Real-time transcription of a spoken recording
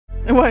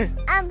What?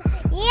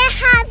 You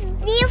have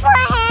beautiful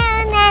hair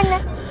and then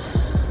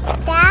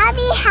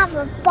Daddy have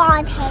a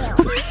bald hair.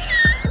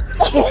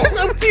 Why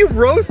so you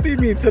roasting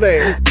me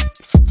today?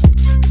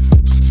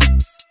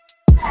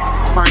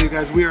 Alright, you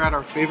guys, we are at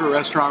our favorite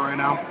restaurant right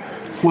now.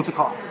 What's it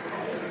called?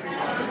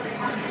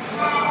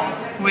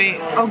 Wait,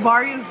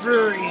 Baria's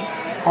Brewery.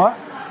 What?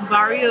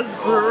 Baria's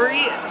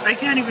Brewery. I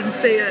can't even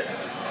say it,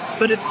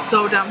 but it's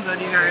so damn good,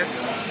 you guys.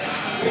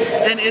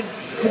 And it's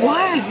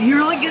what?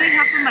 You're like getting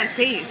half of my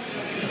face.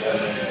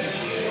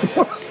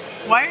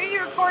 Why are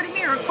you recording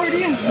me?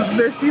 Recording?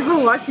 There's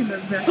people watching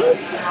this now.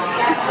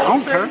 I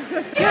don't care.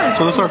 Yeah.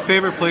 So this is our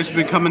favorite place. We've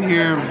been coming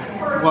here,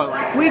 what,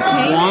 like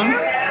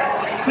once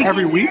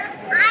every week?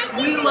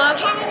 We love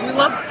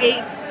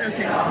 8.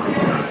 Okay.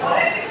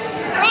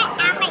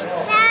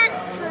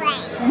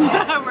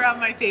 We're at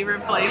my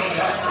favorite place.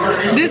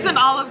 This and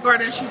Olive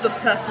Garden she's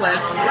obsessed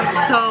with.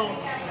 So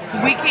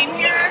we came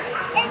here.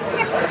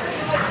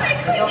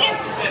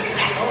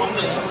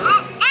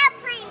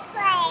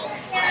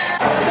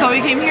 So we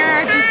came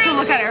here just to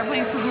look at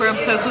airplanes because we're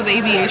obsessed with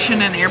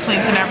aviation and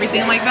airplanes and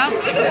everything like that.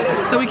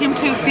 So we came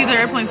to see the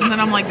airplanes and then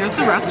I'm like, there's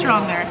a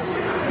restaurant there.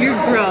 You're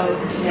gross.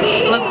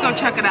 Let's go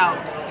check it out.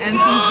 And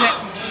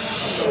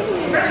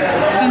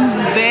since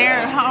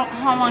there, how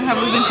long have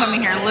we been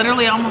coming here?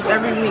 Literally almost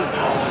every week.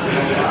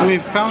 We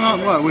found out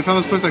what? We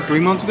found this place like 3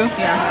 months ago?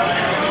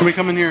 Yeah. So we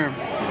come in here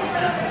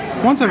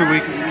once every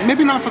week.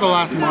 Maybe not for the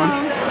last month.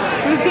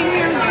 We've been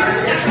here.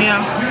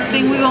 Yeah. I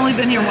think we've only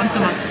been here once a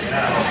month.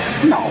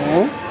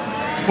 No.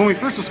 When we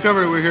first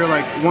discovered it, we were here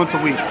like once a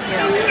week.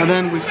 Yeah. And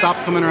then we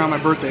stopped coming around my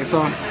birthday,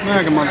 so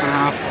like a month and a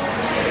half.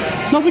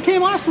 No, we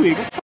came last week.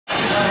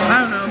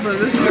 I don't know, but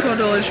this is so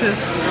delicious.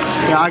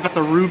 Yeah, I got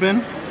the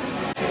Reuben.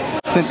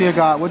 Cynthia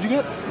got, what'd you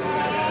get?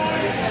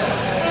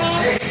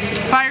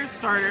 Fire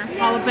starter,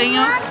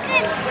 jalapenos.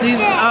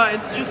 These,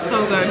 it's just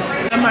so good.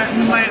 And my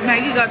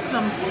Maggie got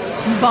some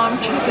bomb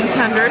chicken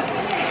tenders,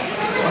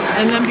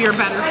 and then beer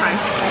batter fries.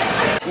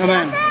 And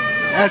then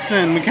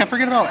Edson, we can't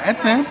forget about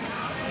Edson.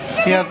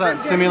 He has that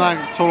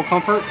Similac Total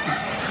Comfort.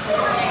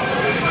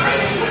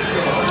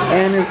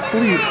 And his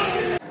sleep.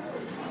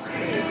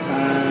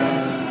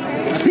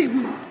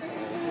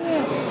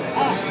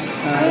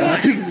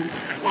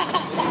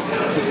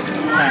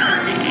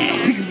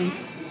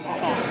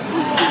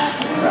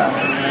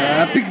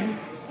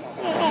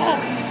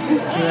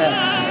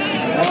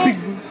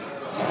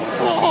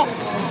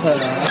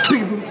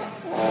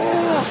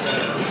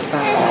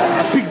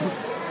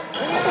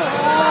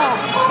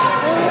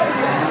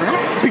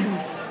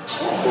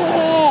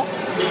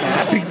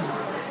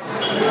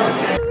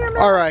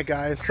 Alright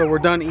guys, so we're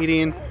done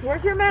eating.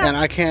 Where's your map? And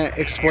I can't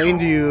explain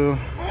to you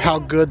how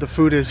good the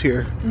food is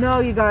here. No,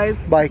 you guys.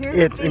 Like,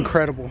 it's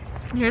incredible.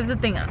 Here's the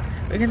thing.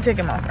 We can take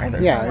him off,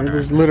 right? Yeah,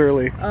 there's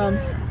literally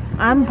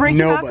I'm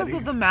breaking out nobody.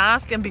 because of the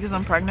mask and because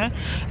I'm pregnant.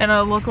 And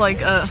I look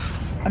like a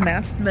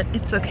mess, but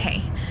it's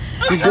okay.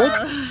 You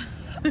good?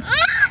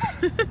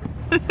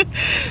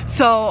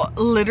 So,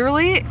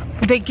 literally,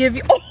 they give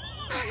you... Oh!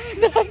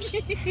 Are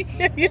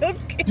you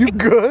okay? You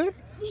good?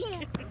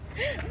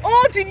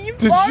 Oh, did you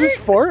Did fart? you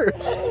just fart?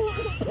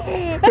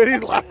 And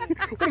he's laughing.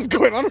 What is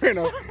going on right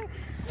now? Ew,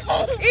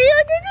 that's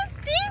a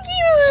stinky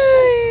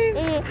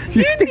one!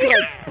 You stink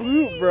like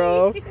poop,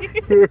 bro.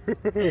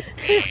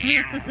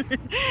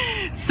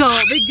 So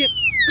they give...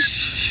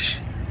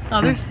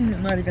 Oh, there's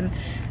not even...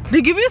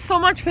 They give you so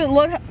much food.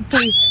 Look,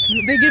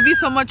 they give you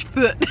so much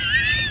food.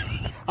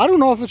 I don't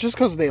know if it's just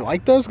because they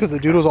liked us, because the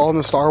dude was all in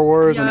the Star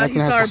Wars and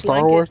Edson has the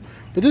Star Wars.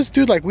 But this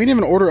dude, like, we didn't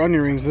even order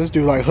onion rings. This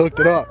dude, like, hooked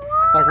it up.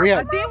 Like, we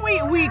had... I think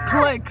we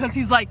clicked because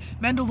he's like,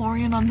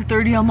 Mandalorian on the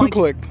 30. I'm Who like...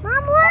 clicked? Mom,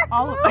 look!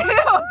 All of...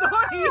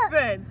 Don't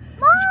even.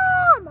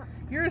 Mom!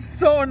 You're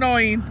so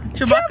annoying.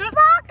 Chewbacca?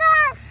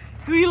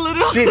 We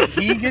literally... Did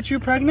he get you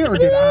pregnant or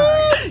did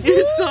I?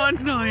 You're so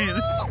annoying.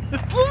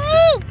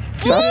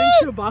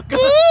 Chewbacca.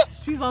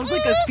 She sounds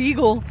like a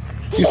seagull.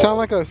 You sound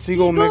like a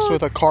seagull mixed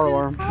with a car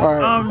alarm.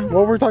 Alright,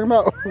 what were we talking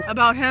about?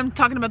 About him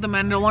talking about the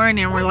Mandalorian,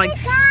 and we're like,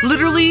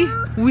 literally,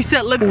 we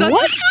said, let's go.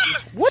 What?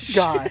 What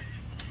guy?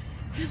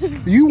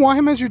 You want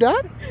him as your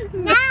dad?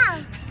 No,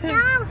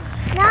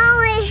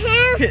 with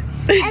him.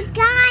 A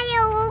guy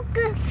who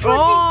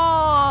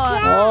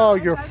Oh,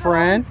 your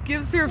friend?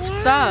 Gives her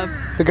stuff.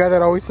 The guy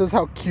that always says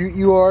how cute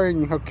you are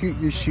and how cute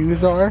your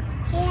shoes are?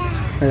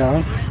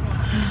 Yeah.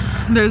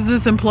 There's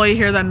this employee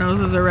here that knows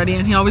us already,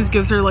 and he always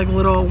gives her like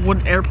little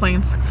wood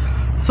airplanes.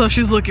 So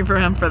she's looking for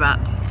him for that.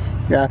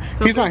 Yeah,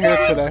 so he's not here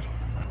today.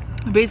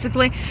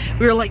 Basically,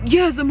 we were like,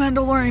 yes, the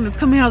Mandalorian, it's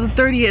coming out the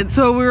 30th.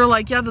 So we were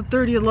like, yeah, the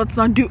 30th, let's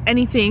not do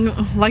anything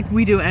like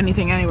we do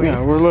anything anyway.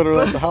 Yeah, we're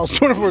literally at the house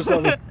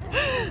 24/7.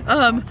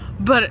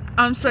 But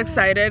I'm so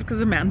excited because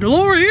the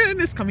Mandalorian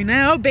is coming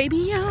out.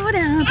 Baby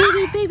Yoda,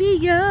 baby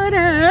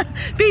Yoda,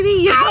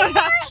 baby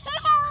Yoda.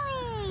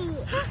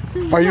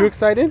 Are you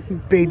excited?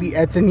 Baby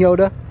Edson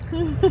Yoda?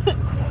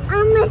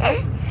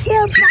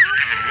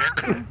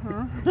 Chewbacca.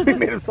 He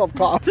made himself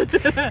cough.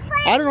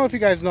 I don't know if you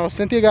guys know,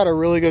 Cynthia got a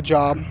really good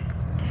job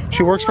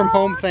She works from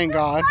home, thank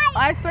God.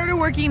 I started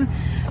working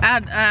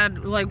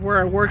at like where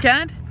I work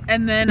at,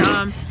 and then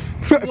I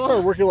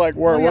started working like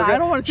where I work I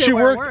don't want to say She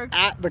where worked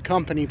I work. at the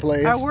company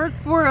place. I work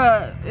for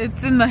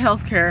it's in the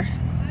healthcare.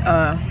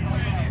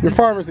 You're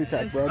pharmacy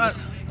tech, bro.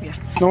 Just, yeah.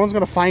 no one's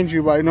gonna find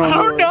you by knowing.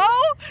 I don't know.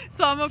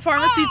 So I'm a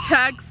pharmacy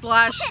tech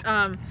slash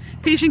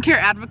patient care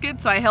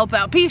advocate. So I help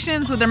out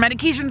patients with their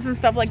medications and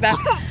stuff like that.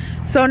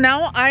 So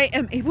now I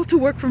am able to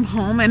work from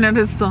home, and it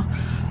is the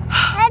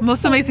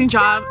most amazing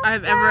job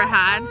I've ever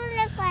had,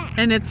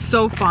 and it's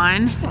so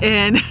fun.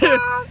 And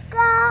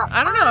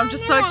I don't know, I'm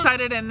just so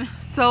excited and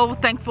so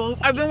thankful.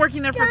 I've been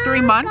working there for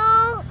 3 months.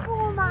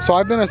 So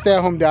I've been a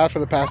stay-at-home dad for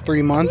the past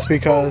 3 months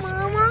because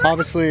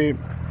obviously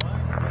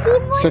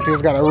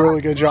Cynthia's got a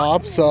really good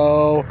job.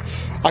 So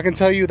I can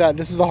tell you that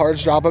this is the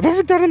hardest job I've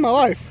ever done in my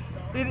life.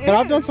 And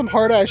I've done some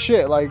hard ass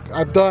shit. Like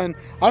I've done,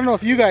 I don't know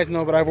if you guys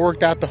know, but I've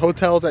worked at the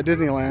hotels at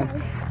Disneyland.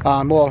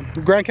 Well,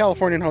 Grand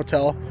Californian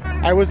Hotel.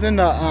 I was in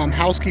the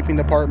housekeeping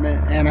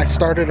department, and I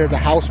started as a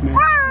houseman.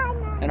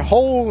 And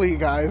holy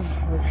guys,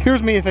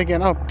 here's me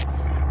thinking, oh,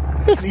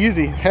 it's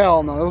easy.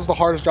 Hell no, it was the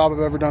hardest job I've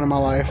ever done in my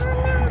life.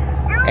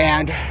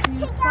 And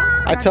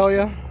I tell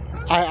you,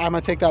 I'm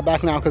gonna take that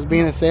back now, because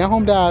being a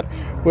stay-at-home dad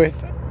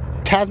with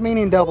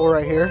Tasmanian Devil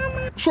right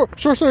here. Short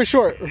story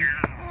short.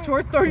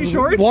 Short story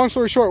short? Long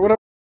story short, whatever.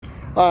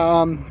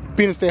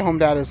 Being a stay-at-home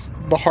dad is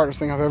the hardest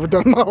thing I've ever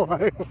done in my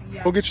life.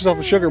 Yeah. Go get yourself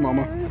a sugar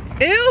mama.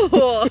 Ew!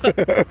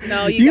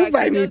 No, you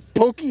buy me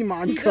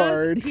Pokemon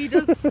cards. He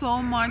does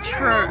so much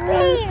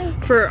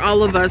for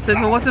all of us. If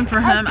it wasn't for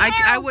him,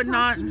 I would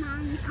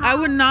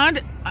not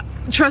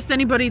trust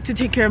anybody to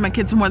take care of my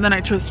kids more than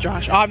I trust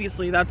Josh.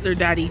 Obviously, that's their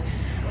daddy.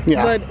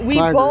 Yeah, but we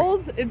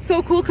both, it's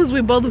so cool because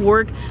we both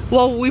work,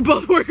 well, we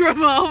both work from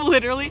home,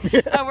 literally.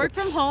 Yeah. I work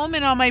from home,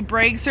 and on my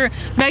breaks,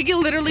 Maggie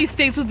literally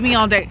stays with me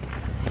all day.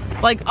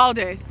 Like all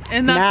day.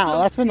 And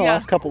that's been the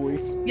last couple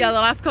weeks. Yeah, the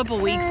last couple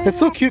weeks. It's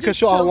so cute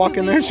because I'll walk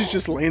in there and she's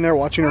just laying there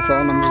watching her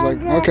phone. I'm just like,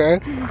 okay.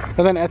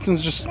 And then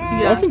Edson's just,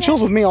 Edson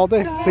chills with me all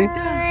day. See?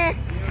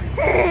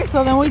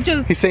 So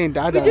then he's saying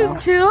dada we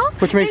just chill.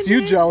 Which makes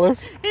you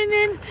jealous. And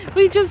then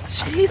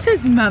he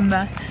says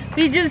mama.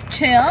 We just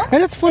chill.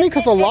 And it's funny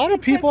because a lot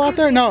of people out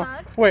there,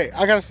 wait,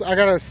 I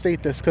gotta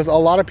state this, because a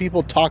lot of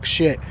people talk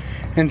shit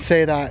and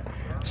say that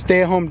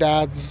stay-at-home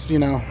dads, you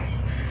know,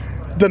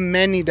 the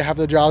men need to have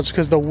the jobs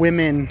because the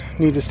women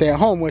need to stay at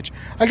home, which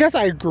I guess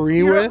I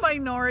agree with. You're a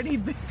minority.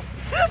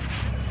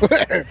 What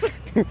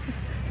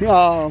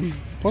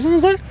was I gonna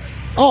say?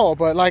 Oh,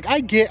 but like I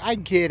get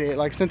it.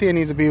 Like Cynthia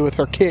needs to be with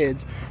her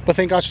kids, but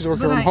thank God she's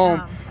working from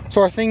home.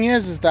 So our thing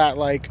is that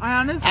like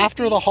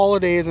after the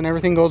holidays and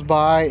everything goes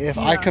by, if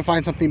I can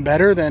find something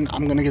better, then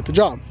I'm gonna get the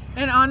job.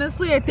 And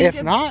honestly, I think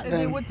if not,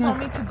 they would tell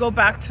me to go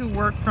back to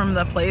work from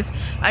the place,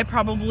 I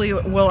probably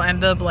will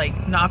end up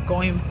like not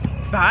going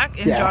back,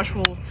 and Josh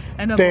will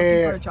end up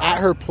looking for a job. At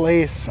her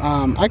place,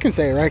 I can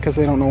say it, right? Because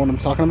they don't know what I'm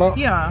talking about.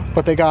 Yeah.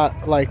 But they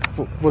got like,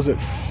 was it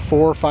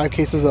 4 or 5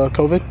 cases of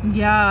COVID?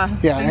 Yeah.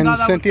 Yeah, and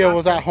Cynthia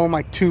was at home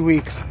like 2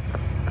 weeks.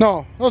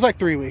 No, it was like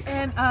 3 weeks.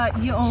 And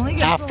you only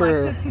get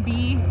selected to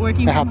be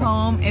working from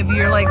home if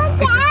you're like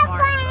super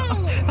smart. So.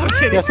 I'm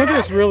kidding. Yeah,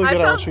 Cynthia's really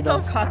good at what she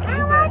does. Cocky,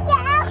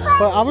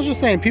 but I was just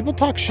saying, people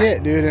talk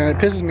shit, dude, and it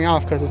pisses me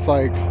off because it's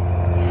like,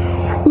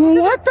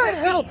 what the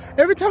hell?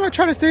 Every time I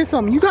try to say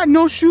something, you got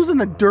no shoes in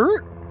the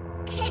dirt?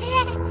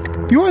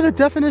 You are the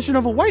definition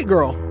of a white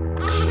girl.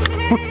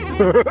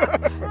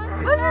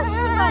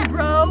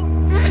 Bro,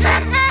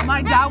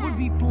 my dad would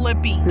be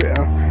flipping.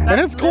 Yeah, and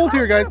it's cold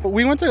here, guys. But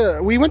we went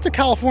to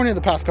California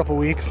the past couple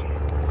weeks.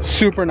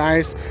 Super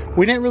nice.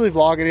 We didn't really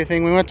vlog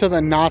anything. We went to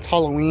the Knott's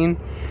Halloween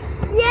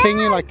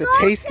thingy, like the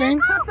taste thing.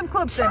 Put some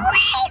clips in.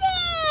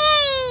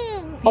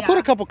 I'll put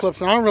a couple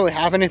clips in. I don't really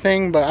have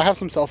anything, but I have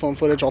some cell phone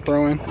footage I'll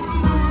throw in.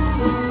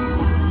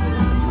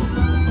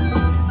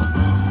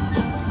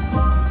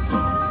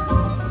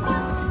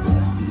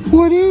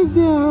 What is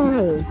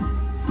that?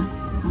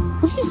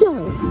 What is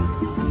that?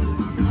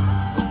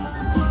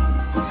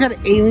 He's got an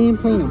alien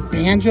playing a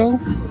banjo?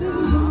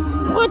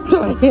 What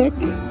the heck?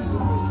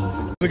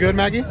 Is it good,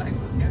 Maggie?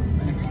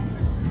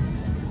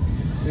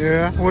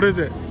 Yeah, what is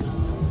it?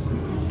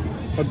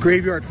 A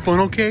graveyard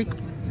funnel cake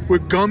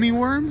with gummy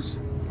worms?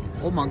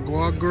 Oh my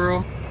God,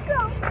 girl.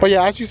 But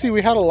yeah, as you see,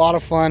 we had a lot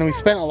of fun. We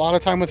spent a lot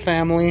of time with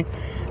family.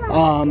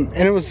 And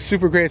it was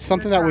super great. It's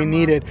something that we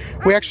needed.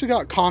 We actually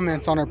got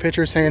comments on our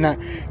picture saying that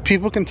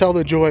people can tell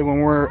the joy when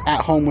we're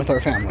at home with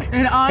our family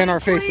and honestly, in our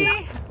faces.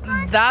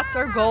 That's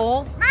our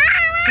goal,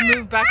 to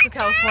move back to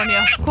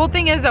California. Cool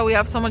thing is that we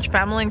have so much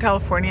family in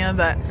California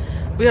that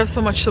we have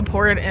so much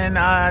support, and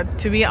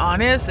to be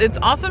honest, it's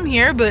awesome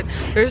here, but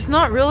there's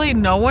not really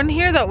no one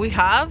here that we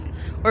have,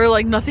 or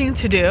like nothing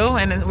to do,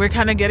 and we're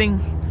kind of getting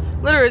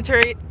a little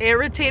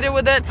irritated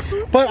with it.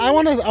 But I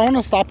want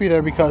to stop you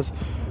there because,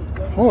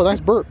 oh, nice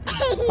burp.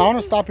 I want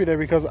to stop you there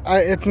because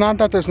it's not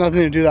that there's nothing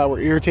to do that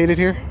we're irritated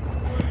here.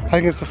 I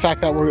think it's the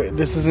fact that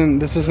this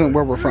isn't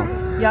where we're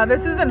from. Yeah,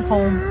 this isn't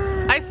home.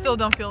 I still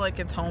don't feel like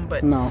it's home,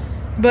 but no.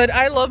 But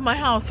I love my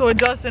house, so it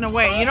does in a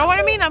way. You know what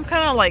I mean? I'm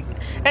kind of like,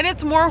 and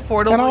it's more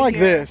affordable. And I like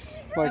here. this.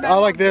 Like, I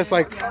like this.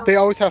 Like, they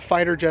always have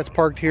fighter jets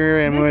parked here,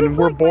 and This when is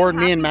we're like bored,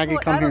 my me and happy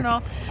Maggie come I don't here.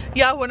 know.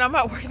 Yeah, when I'm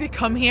at work, they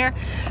come here.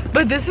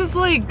 But this is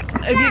like,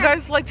 if you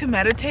guys like to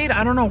meditate,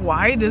 I don't know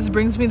why, this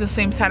brings me the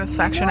same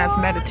satisfaction as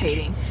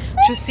meditating.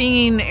 Just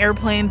seeing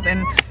airplanes,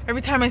 and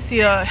every time I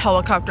see a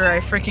helicopter, I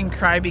freaking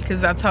cry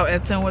because that's how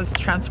Edson was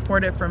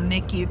transported from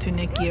NICU to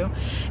NICU.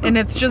 And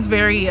it's just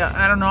very,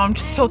 I don't know, I'm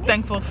just so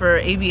thankful for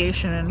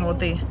aviation and what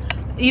they...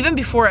 Even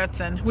before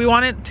Edson, we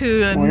wanted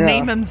to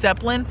name him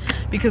Zeppelin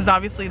because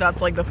obviously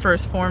that's like the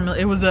first form.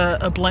 It was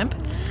a blimp,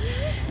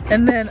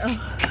 and then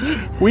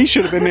we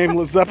should have been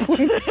named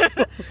Zeppelin.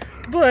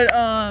 But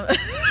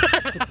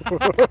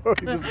you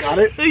just got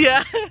it.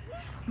 Yeah,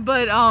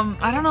 but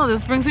I don't know.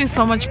 This brings me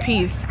so much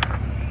peace.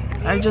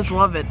 I just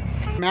love it.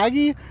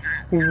 Maggie,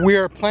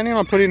 we're planning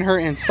on putting her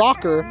in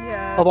soccer,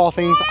 of all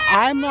things.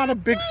 I'm not a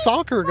big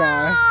soccer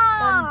guy.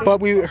 But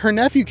her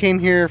nephew came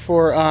here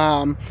for,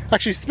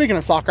 actually speaking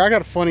of soccer, I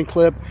got a funny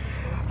clip.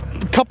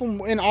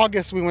 In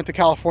August we went to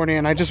California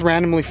and I just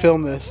randomly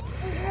filmed this.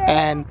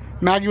 And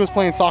Maggie was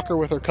playing soccer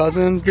with her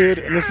cousins, dude.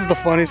 And this is the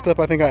funniest clip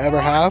I think I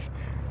ever have.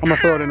 I'm gonna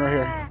throw it in right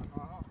here.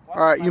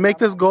 All right, you make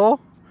this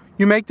goal.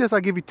 You make this, I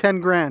give you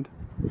 10 grand.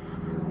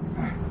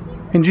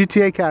 In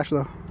GTA cash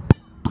though.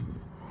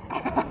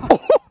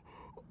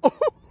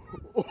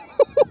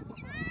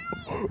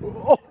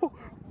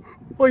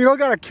 Well, you don't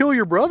gotta kill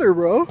your brother,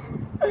 bro.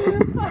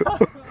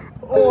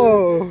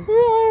 Oh,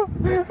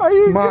 Are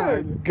you my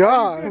good?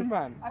 God. Good,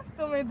 man. I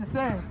still made the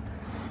same.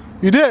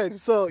 You did,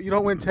 so you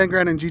don't win 10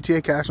 grand in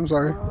GTA cash, I'm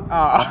sorry.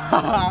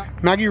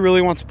 Maggie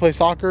really wants to play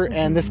soccer,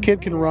 and this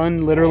kid can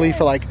run literally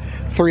for like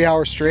 3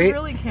 hours straight. She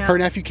really can. Her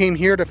nephew came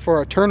here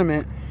for a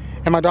tournament,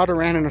 and my daughter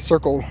ran in a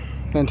circle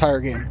the entire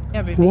game.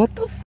 Yeah, baby. What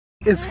the f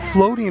is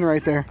floating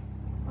right there?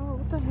 Oh,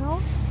 what the hell?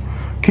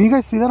 Can you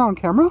guys see that on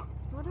camera?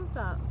 What is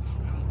that?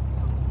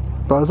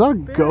 Bro, is that a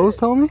ghost,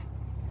 homie?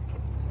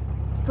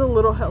 It's a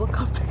little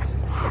helicopter.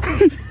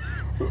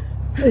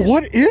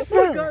 What is Oh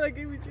my that? God, that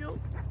gave me chills.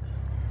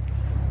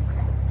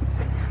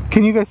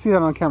 Can you guys see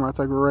that on camera? It's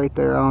like right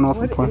there. I don't know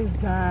if it's playing. What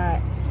is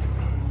that?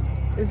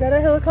 Is that a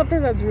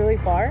helicopter that's really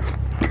far?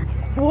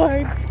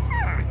 What?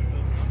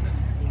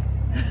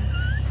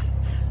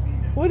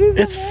 What is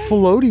It's that?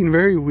 floating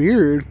very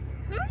weird.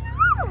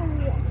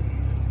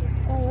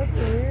 Oh, that's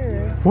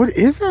weird. What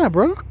is that,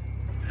 bro?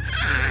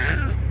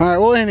 Alright,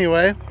 well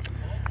anyway.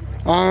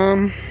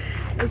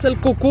 It's el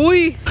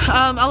cucuy.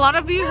 A lot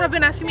of you have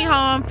been asking me how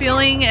I'm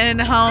feeling and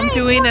how I'm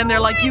doing, and they're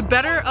like, you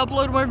better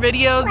upload more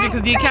videos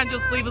because you can't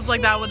just leave us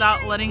like that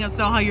without letting us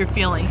know how you're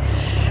feeling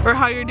or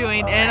how you're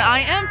doing. And I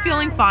am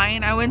feeling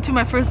fine. I went to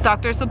my first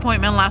doctor's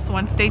appointment last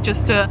Wednesday,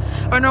 just to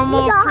a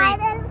normal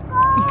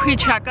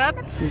pre-checkup.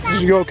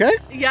 You go okay?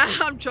 Yeah,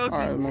 I'm joking.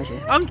 Alright, I'm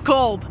sure. I'm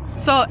cold.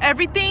 So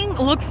everything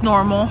looks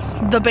normal.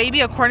 The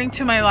baby, according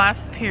to my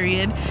last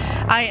period,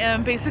 I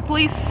am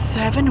basically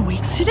 7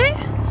 weeks today.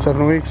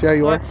 7 weeks, yeah,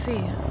 you are. Let's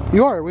see.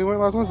 You are. We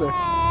went last Wednesday.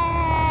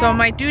 So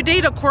my due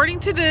date, according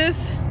to this,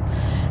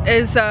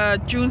 is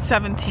June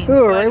 17th.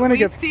 Ooh, But right when it we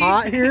gets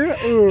hot here.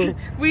 Ooh.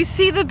 We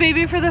see the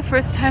baby for the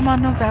first time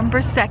on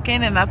November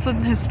 2nd, and that's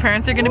when his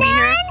parents are gonna be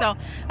here. So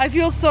I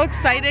feel so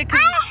excited.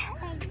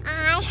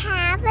 I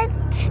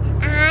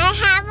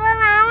have a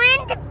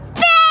little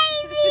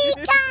baby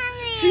coming.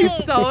 She's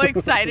so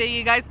excited,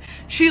 you guys.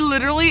 She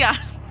literally,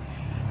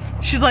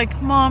 she's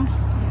like, Mom,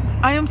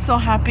 I am so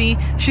happy.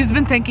 She's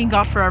been thanking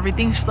God for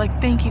everything. She's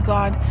like, thank you,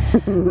 God,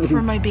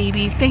 for my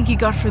baby. Thank you,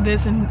 God, for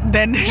this. And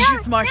then she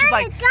smiles. She's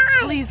like,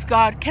 please,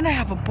 God, can I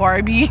have a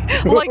Barbie?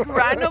 Like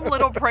random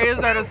little prayers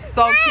that are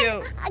so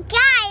cute.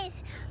 Guys,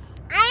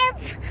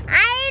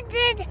 I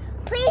did.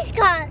 Please,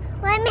 God,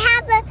 let me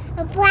have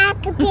a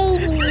black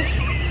baby.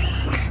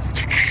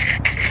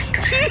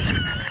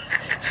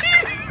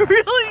 She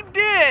really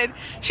did.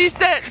 She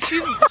said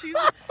she's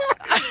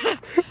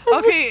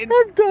okay.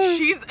 I'm done.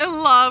 She's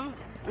in love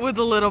with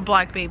the little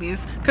black babies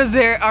because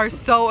they are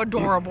so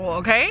adorable.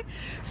 Okay,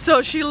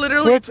 so she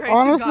literally. Which prayed to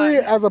honestly,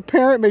 God. as a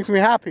parent, makes me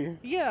happy.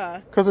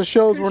 Yeah. Because it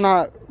shows we're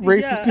not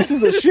racist Yeah.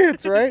 pieces of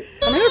shits, right?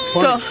 I mean, it's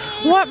funny.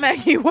 So what,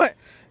 Maggie? What?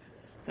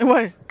 You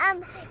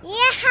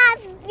have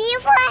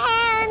beautiful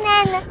hair, and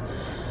then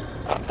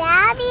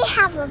Daddy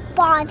have a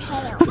bald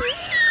hair.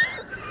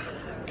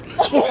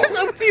 What's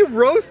up with you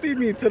roasting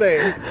me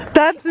today?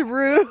 That's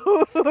rude,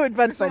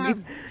 but funny.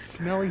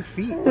 Smelly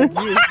feet like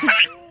you.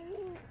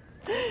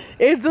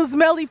 It's a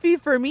smelly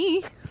feet for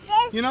me.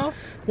 You know,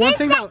 one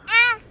thing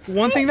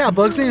that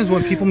bugs me is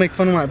when people make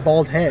fun of my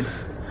bald head.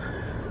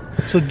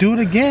 So do it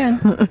again.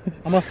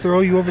 I'm gonna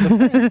throw you over the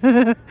fence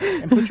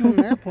and put you on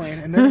an airplane,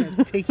 and they're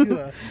gonna take you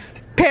to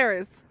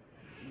Paris.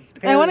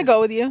 I want to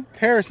go with you.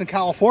 Paris and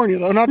California,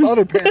 though, not the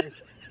other Paris.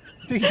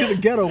 Take you to the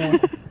ghetto one.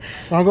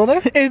 Wanna go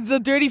there? It's a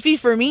dirty feet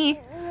for me.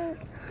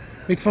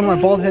 Make fun of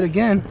my bald head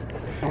again.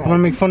 I'm gonna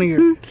make fun of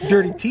your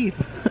dirty teeth.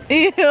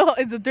 Ew,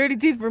 it's a dirty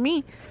teeth for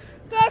me.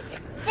 This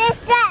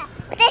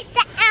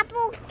the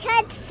apple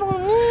cut for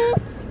me.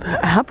 The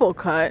apple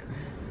cut?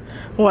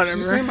 Whatever.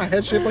 She's saying my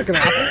head shaped like an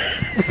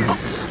apple.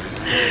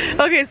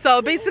 Okay,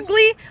 so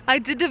basically I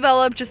did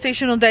develop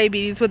gestational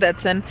diabetes with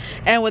Edson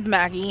and with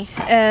Maggie,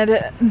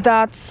 and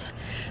that's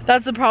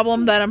the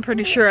problem, that I'm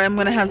pretty sure I'm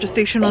gonna have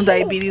gestational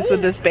diabetes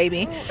with this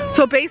baby.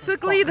 So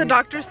basically the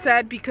doctor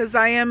said, because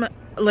I am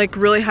like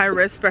really high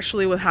risk,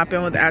 especially what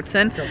happened with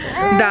Edson,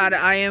 that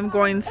I am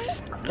going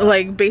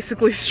like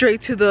basically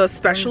straight to the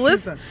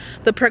specialist,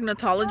 the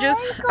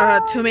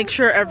pregnantologist, to make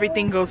sure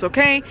everything goes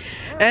okay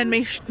and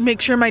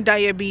make sure my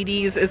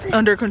diabetes is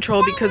under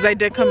control, because I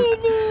did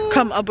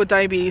come up with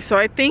diabetes. So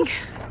I think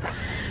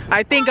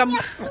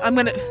I'm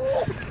gonna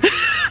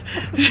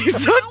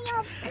she's so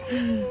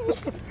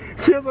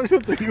She has like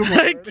sense of humor.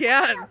 I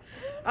can't.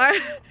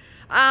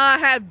 I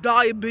have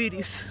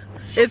diabetes.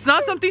 It's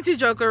not something to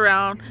joke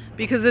around,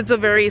 because it's a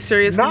very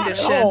serious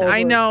condition. All,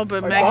 I know,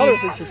 but Maggie,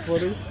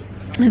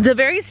 it's a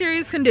very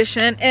serious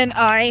condition, and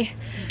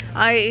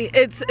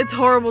it's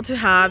horrible to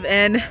have,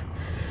 and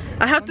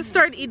I have to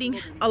start eating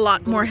a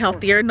lot more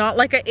healthier. Not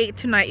like I ate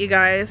tonight, you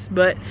guys,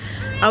 but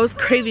I was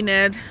craving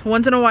it.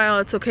 Once in a while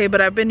it's okay,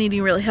 but I've been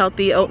eating really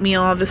healthy,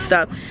 oatmeal, all this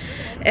stuff.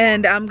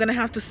 And I'm gonna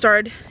have to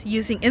start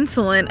using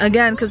insulin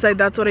again, because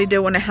that's what I did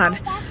when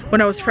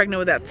I was pregnant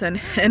with Edson.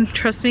 And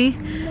trust me,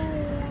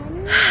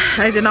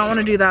 I did not want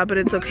to do that, but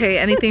it's okay.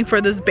 Anything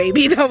for this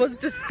baby. That was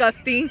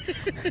disgusting.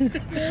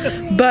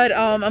 But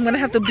I'm gonna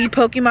have to be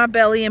poking my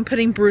belly and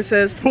putting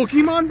bruises.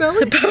 Pokemon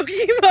belly?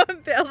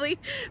 Pokemon belly.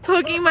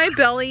 Poking my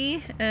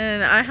belly.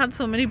 And I had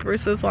so many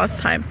bruises last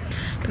time.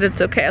 But it's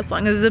okay, as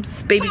long as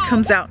this baby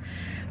comes out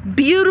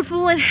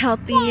beautiful and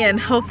healthy, and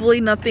hopefully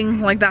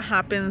nothing like that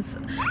happens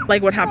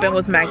like what happened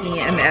with Maggie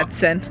and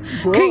Edson.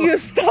 Bro. Can you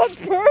stop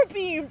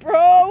burping,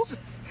 bro?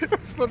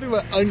 It's nothing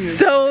but onions.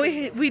 So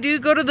we do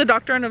go to the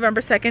doctor on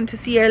November 2nd to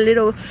see our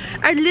little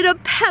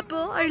pebble,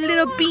 our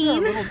little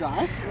bean. Little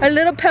guy? A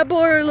little pebble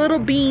or a little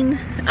bean.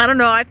 I don't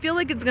know. I feel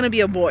like it's gonna be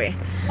a boy.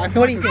 I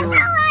feel What like do you think?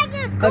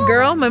 girl. A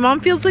girl? My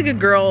mom feels like a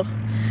girl.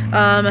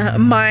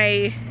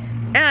 My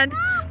aunt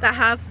that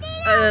has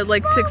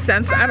like sixth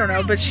sense, I don't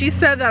know, but she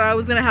said that I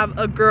was gonna have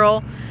a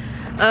girl,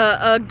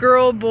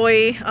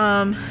 boy,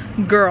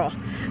 girl.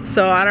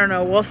 So I don't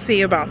know. We'll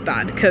see about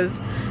that, because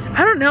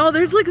I don't know,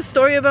 there's like a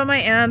story about my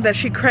aunt that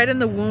she cried in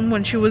the womb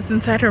when she was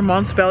inside her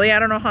mom's belly. I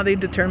don't know how they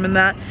determine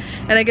that,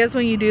 and I guess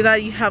when you do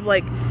that you have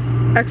like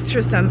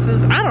extra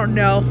senses. I don't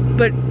know,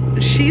 but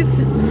she's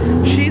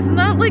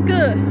not like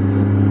a,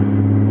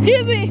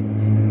 excuse me,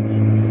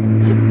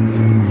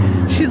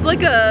 she's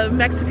like a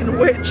Mexican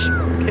witch.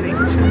 I'm kidding,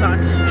 she's not.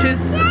 She's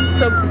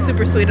so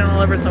super sweet, and I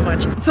love her so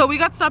much. So we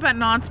got stopped at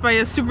Knott's by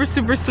a super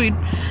sweet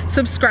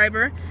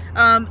subscriber.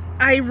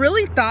 I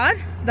really thought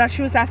that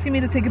she was asking me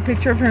to take a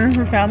picture of her and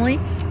her family,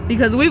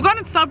 because we've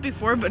gotten stopped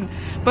before, but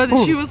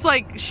she was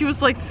like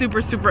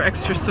super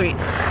extra sweet.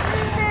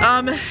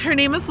 Her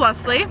name is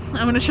Leslie. I'm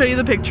gonna show you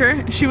the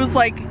picture. She was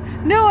like,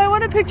 no, I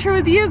want a picture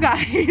with you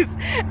guys.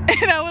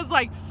 And I was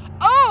like,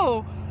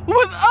 oh,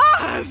 with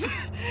us.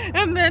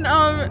 And then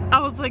I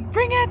was like,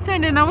 bring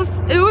Edson. And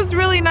it was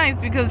really nice,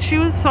 because she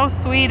was so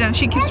sweet, and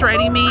she keeps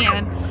writing me,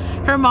 and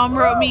her mom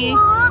wrote me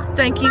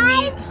thanking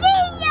me.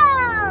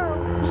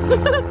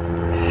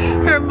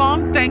 Her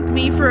mom thanked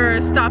me for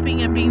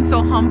stopping and being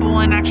so humble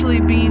and actually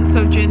being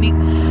so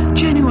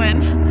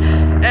genuine.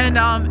 And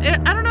I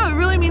don't know, it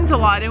really means a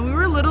lot. And we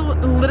were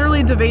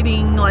literally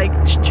debating like,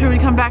 should we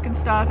come back and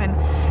stuff, and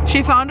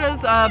she found us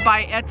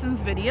by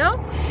Edson's video,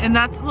 and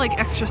that's like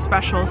extra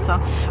special. So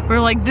we're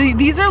like,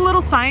 these are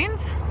little signs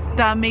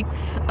that makes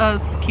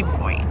us keep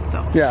going.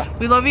 So yeah,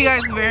 we love you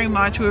guys very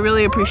much. We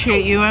really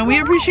appreciate you, and we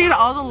appreciate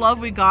all the love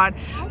we got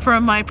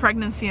from my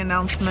pregnancy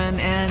announcement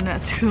and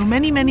to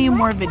many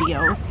more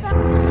videos.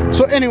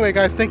 So anyway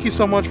guys, thank you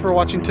so much for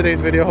watching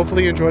today's video.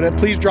 Hopefully you enjoyed it.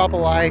 Please drop a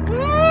like,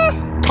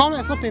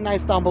 comment something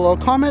nice down below,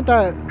 comment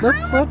that let's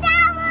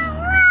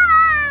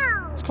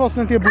call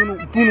Cynthia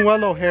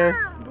Buñuelo hair.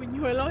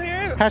 Buñuelo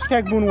hair?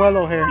 Hashtag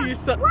Buñuelo hair. You're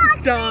so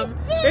dumb.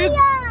 It's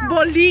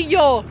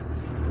bolillo.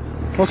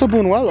 What's a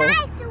Buñuelo?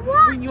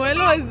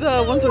 Buñuelo is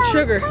the ones with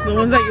sugar, the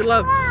ones that you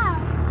love.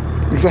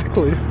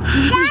 Exactly.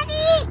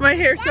 Daddy, My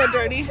hair's so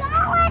dirty. show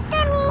it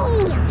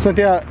to me.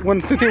 Cynthia,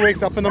 when Cynthia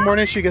wakes up in the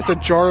morning, she gets a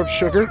jar of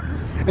sugar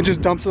and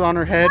just dumps it on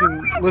her head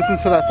and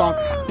listens to that song.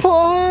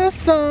 Pour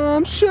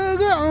some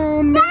sugar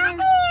on me.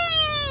 Daddy,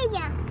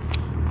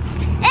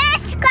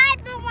 subscribe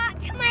and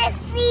watch my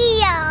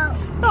video.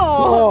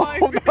 Oh,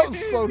 Oh, that was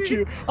so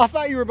cute. I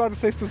thought you were about to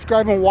say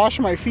subscribe and wash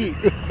my feet.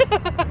 Subscribe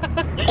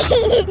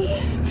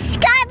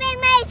in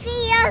my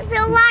video,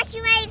 so watch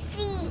my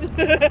feet.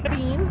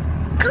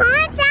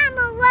 Comment down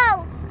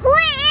below who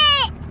it is.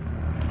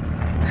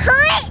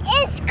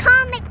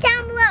 Comment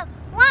down below.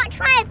 Watch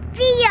my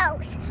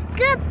videos.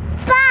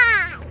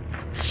 Goodbye.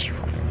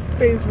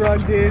 Face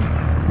rug, dude.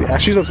 Yeah,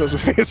 she's obsessed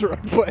with face rub,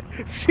 but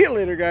see you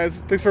later guys.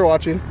 Thanks for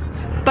watching.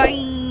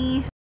 Bye.